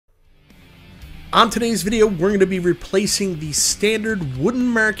On today's video, we're going to be replacing the standard wooden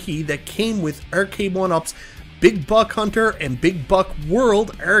marquee that came with Arcade1Up's Big Buck Hunter and Big Buck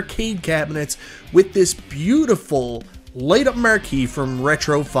World arcade cabinets with this beautiful Light Up Marquee from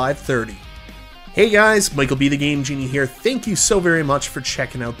Retro 530. Hey guys, Michael B. the Game Genie here. Thank you so very much for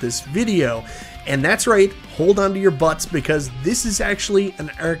checking out this video. And that's right, hold on to your butts because this is actually an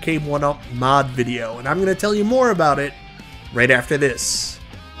Arcade1Up mod video, and I'm going to tell you more about it right after this.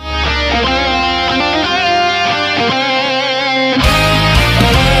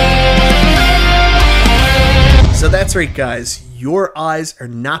 So that's right guys, your eyes are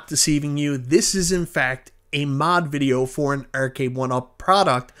not deceiving you. This is in fact a mod video for an Arcade1Up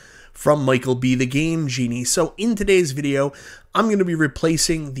product from Michael B. the Game Genie. So in today's video, I'm going to be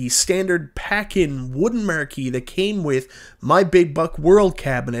replacing the standard pack-in wooden marquee that came with my Big Buck World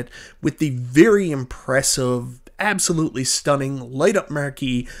cabinet with the very impressive, absolutely stunning Light Up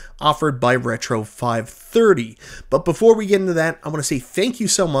Marquee offered by Retro 530. But before we get into that, I want to say thank you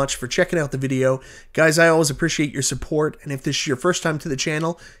so much for checking out the video. Guys, I always appreciate your support, and if this is your first time to the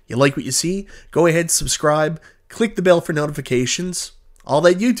channel, you like what you see, go ahead, subscribe, click the bell for notifications, all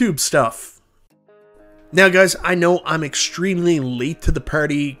that YouTube stuff. Now guys, I know I'm extremely late to the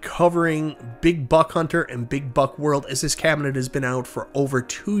party covering Big Buck Hunter and Big Buck World as this cabinet has been out for over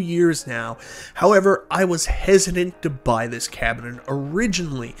 2 years now. However, I was hesitant to buy this cabinet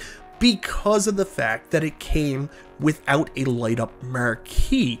originally because of the fact that it came without a light up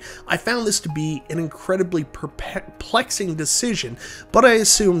marquee. I found this to be an incredibly perplexing decision, but I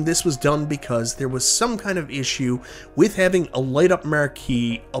assume this was done because there was some kind of issue with having a light up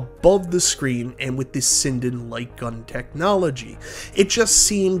marquee above the screen and with this Sinden light gun technology. It just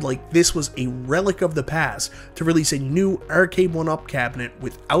seemed like this was a relic of the past to release a new Arcade1Up cabinet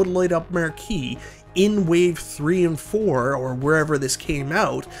without a light up marquee in wave 3 and 4 or wherever this came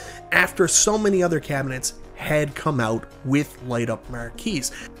out after so many other cabinets had come out with light up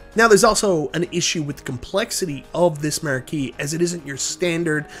marquees. Now there's also an issue with the complexity of this marquee as it isn't your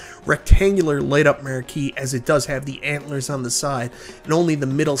standard rectangular light up marquee, as it does have the antlers on the side and only the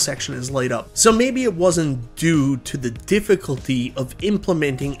middle section is light up. So maybe it wasn't due to the difficulty of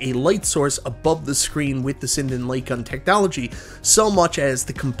implementing a light source above the screen with the Sinden light gun technology so much as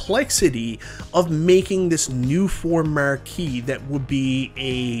the complexity of making this new form marquee that would be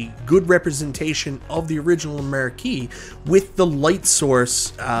a good representation of the original marquee with the light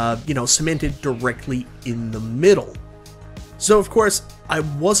source cemented directly in the middle. So of course, I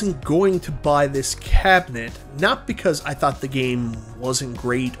wasn't going to buy this cabinet, not because I thought the game wasn't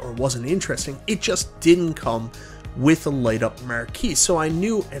great or wasn't interesting, it just didn't come with a light up marquee. So I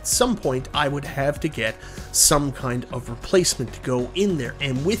knew at some point I would have to get some kind of replacement to go in there,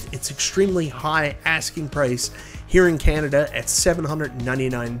 and with its extremely high asking price here in Canada at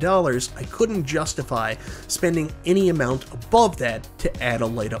 $799, I couldn't justify spending any amount above that to add a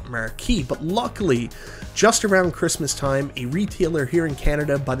light up marquee. But luckily, just around Christmas time, a retailer here in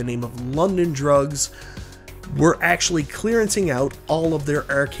Canada by the name of London Drugs were actually clearancing out all of their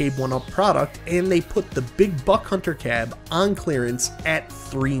Arcade1Up product, and they put the Big Buck Hunter cab on clearance at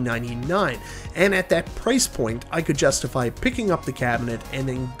 $399. And at that price point, I could justify picking up the cabinet and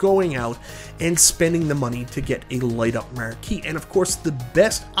then going out and spending the money to get a light up marquee. And of course, the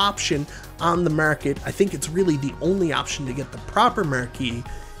best option on the market, I think it's really the only option to get the proper marquee,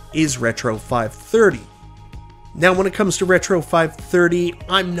 is Retro 530. Now when it comes to Retro 530,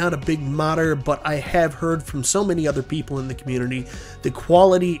 I'm not a big modder, but I have heard from so many other people in the community the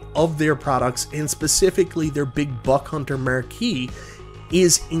quality of their products, and specifically their Big Buck Hunter marquee,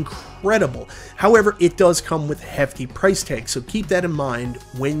 is incredible. However, it does come with hefty price tags, so keep that in mind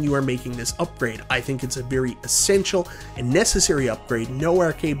when you are making this upgrade. I think it's a very essential and necessary upgrade. No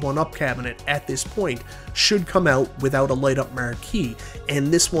Arcade1Up cabinet at this point should come out without a light up marquee, and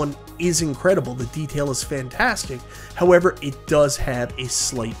this one is incredible. The detail is fantastic. However, it does have a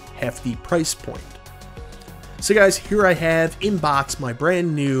slight hefty price point. So guys, here I have in box my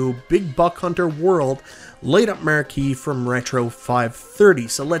brand new Big Buck Hunter World Light Up Marquee from Retro 530.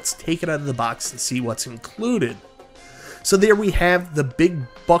 So let's take it out of the box and see what's included. So there we have the Big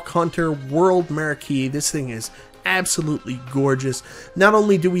Buck Hunter World Marquee. This thing is absolutely gorgeous. Not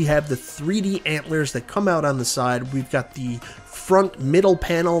only do we have the 3D antlers that come out on the side, we've got the front middle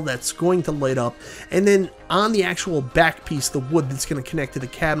panel that's going to light up, and then on the actual back piece, the wood that's going to connect to the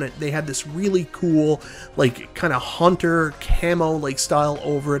cabinet, they have this really cool like kind of hunter camo like style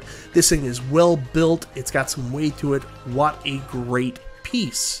over it. This thing is well built, it's got some weight to it. What a great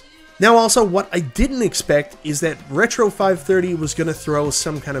piece. Now also, what I didn't expect is that Retro 530 was going to throw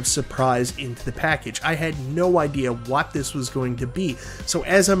some kind of surprise into the package. I had no idea what this was going to be. So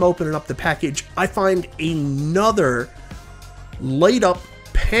as I'm opening up the package, I find another light up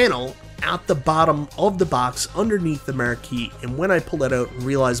panel at the bottom of the box underneath the marquee, and when I pull that out and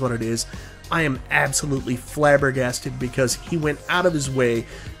realize what it is, I am absolutely flabbergasted because he went out of his way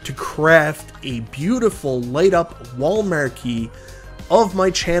to craft a beautiful light up wall marquee of my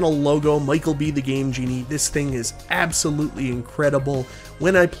channel logo, Michael B. the Game Genie. This thing is absolutely incredible.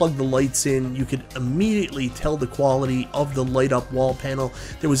 When I plug the lights in, you could immediately tell the quality of the light up wall panel.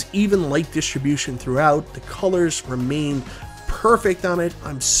 There was even light distribution throughout. The colors remained perfect on it.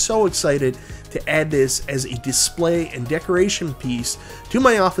 I'm so excited to add this as a display and decoration piece to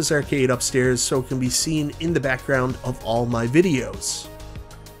my office arcade upstairs so it can be seen in the background of all my videos.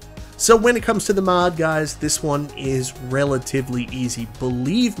 So when it comes to the mod, guys, this one is relatively easy.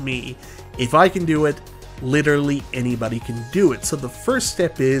 Believe me, if I can do it, literally anybody can do it. So the first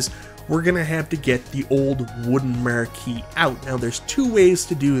step is we're gonna have to get the old wooden marquee out. Now there's two ways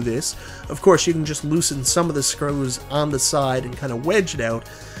to do this. Of course, you can just loosen some of the screws on the side and kind of wedge it out,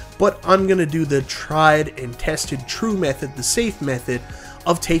 but I'm gonna do the tried and tested true method, the safe method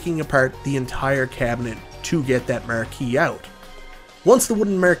of taking apart the entire cabinet to get that marquee out. Once the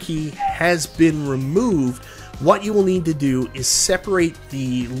wooden marquee has been removed, what you will need to do is separate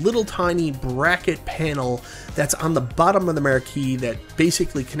the little tiny bracket panel that's on the bottom of the marquee that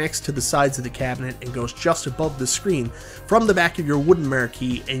basically connects to the sides of the cabinet and goes just above the screen from the back of your wooden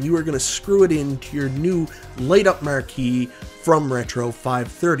marquee, and you are going to screw it into your new light up marquee from Retro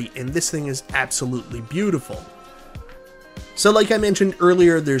 530, and this thing is absolutely beautiful. So like I mentioned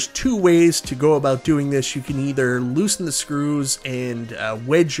earlier, there's two ways to go about doing this. You can either loosen the screws and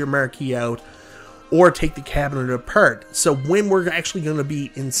wedge your marquee out, or take the cabinet apart. So when we're actually going to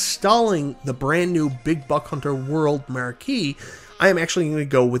be installing the brand new Big Buck Hunter World marquee, I am actually going to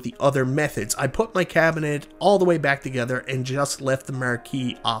go with the other methods. I put my cabinet all the way back together and just left the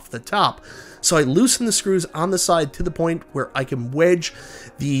marquee off the top. So I loosen the screws on the side to the point where I can wedge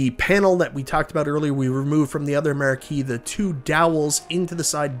the panel that we talked about earlier. We removed from the other marquee the two dowels into the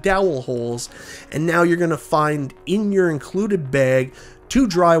side dowel holes, and now you're going to find in your included bag two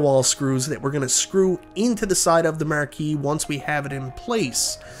drywall screws that we're going to screw into the side of the marquee once we have it in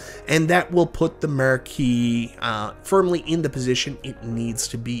place, and that will put the marquee firmly in the position it needs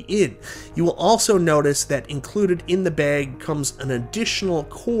to be in. You will also notice that included in the bag comes an additional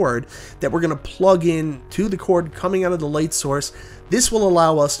cord that we're going to plug in to the cord coming out of the light source. This will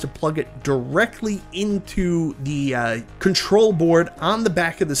allow us to plug it directly into the control board on the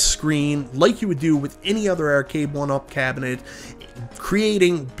back of the screen like you would do with any other Arcade1Up cabinet,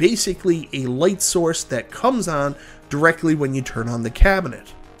 creating basically a light source that comes on directly when you turn on the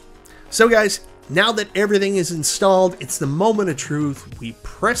cabinet. So guys, now that everything is installed, it's the moment of truth. We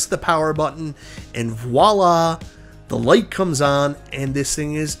press the power button and voila, the light comes on, and this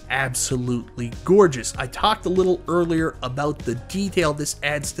thing is absolutely gorgeous. I talked a little earlier about the detail this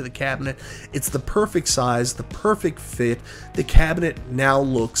adds to the cabinet. It's the perfect size, the perfect fit. The cabinet now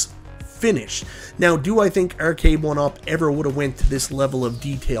looks finished. Now, do I think Arcade1Up ever would have went to this level of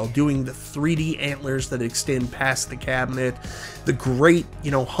detail, doing the 3D antlers that extend past the cabinet, the great,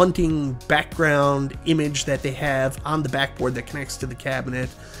 hunting background image that they have on the backboard that connects to the cabinet?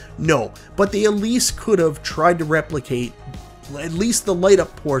 No, but they at least could have tried to replicate at least the light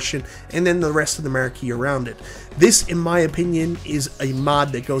up portion and then the rest of the marquee around it. This, in my opinion, is a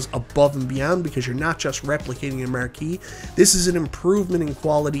mod that goes above and beyond because you're not just replicating a marquee. This is an improvement in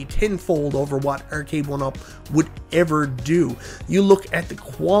quality tenfold over what Arcade1Up would ever do. You look at the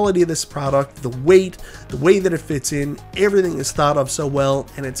quality of this product, the weight, the way that it fits in, everything is thought of so well,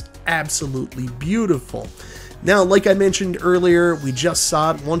 and it's absolutely beautiful. Now, like I mentioned earlier, we just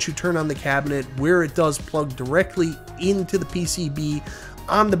saw it once you turn on the cabinet where it does plug directly into the PCB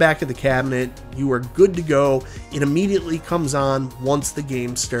on the back of the cabinet. You are good to go. It immediately comes on once the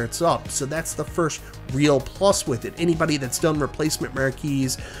game starts up. So that's the first real plus with it. Anybody that's done replacement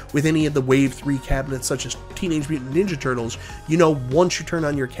marquees with any of the Wave 3 cabinets such as Teenage Mutant Ninja Turtles, once you turn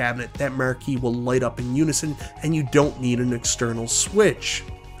on your cabinet, that marquee will light up in unison and you don't need an external switch.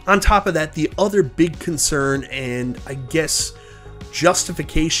 On top of that, the other big concern and I guess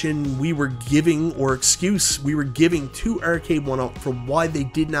justification we were giving, or excuse we were giving to Arcade1Up for why they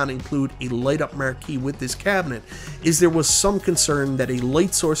did not include a light up marquee with this cabinet, is there was some concern that a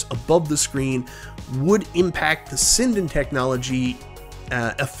light source above the screen would impact the Sinden technology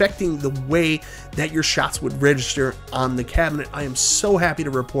affecting the way that your shots would register on the cabinet. I am so happy to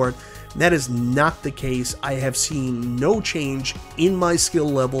report that is not the case. I have seen no change in my skill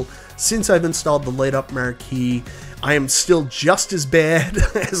level since I've installed the Light Up Marquee. I am still just as bad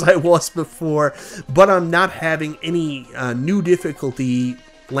as I was before, but I'm not having any new difficulty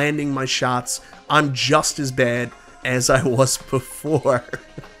landing my shots. I'm just as bad as I was before.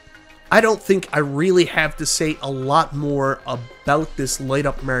 I don't think I really have to say a lot more about this Light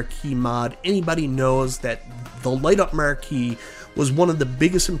Up Marquee mod. Anybody knows that the Light Up Marquee was one of the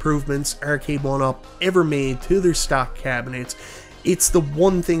biggest improvements Arcade1Up ever made to their stock cabinets. It's the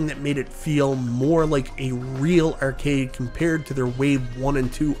one thing that made it feel more like a real arcade compared to their Wave 1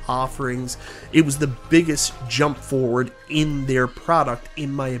 and 2 offerings. It was the biggest jump forward in their product,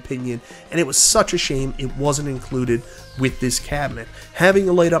 in my opinion, and it was such a shame it wasn't included with this cabinet. Having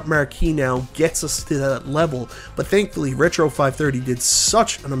a Light Up Marquee now gets us to that level, but thankfully Retro 530 did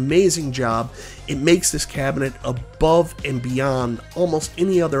such an amazing job. It makes this cabinet above and beyond almost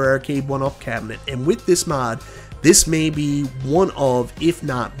any other Arcade1Up cabinet, and with this mod, this may be one of, if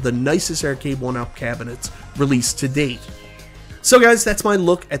not the nicest Arcade1Up cabinets released to date. So guys, that's my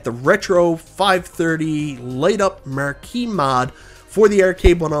look at the Retro 530 Light Up Marquee mod for the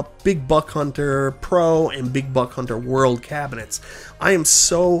Arcade1Up Big Buck Hunter Pro and Big Buck Hunter World cabinets. I am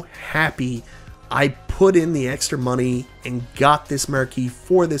so happy I put in the extra money and got this marquee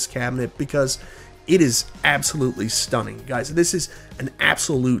for this cabinet because it is absolutely stunning. Guys, this is an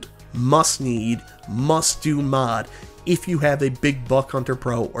absolute must-need, must-do mod if you have a Big Buck Hunter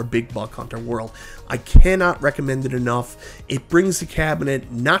Pro or Big Buck Hunter World. I cannot recommend it enough. It brings the cabinet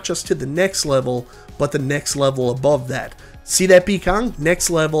not just to the next level, but the next level above that. See that, B-Kong? Next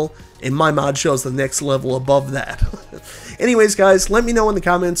level, and my mod shows the next level above that. Anyways, guys, let me know in the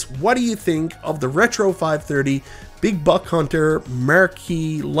comments, what do you think of the Retro 530 Big Buck Hunter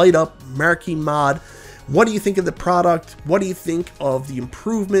Marquee Light Up Marquee mod? What do you think of the product? What do you think of the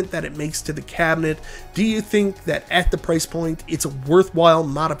improvement that it makes to the cabinet? Do you think that at the price point it's a worthwhile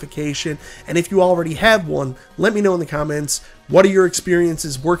modification? And if you already have one, let me know in the comments. What are your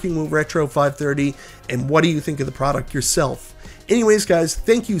experiences working with Retro 530? And what do you think of the product yourself? Anyways, guys,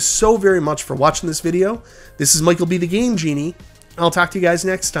 thank you so very much for watching this video. This is Michael B. the Game Genie. I'll talk to you guys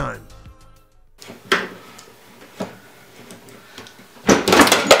next time.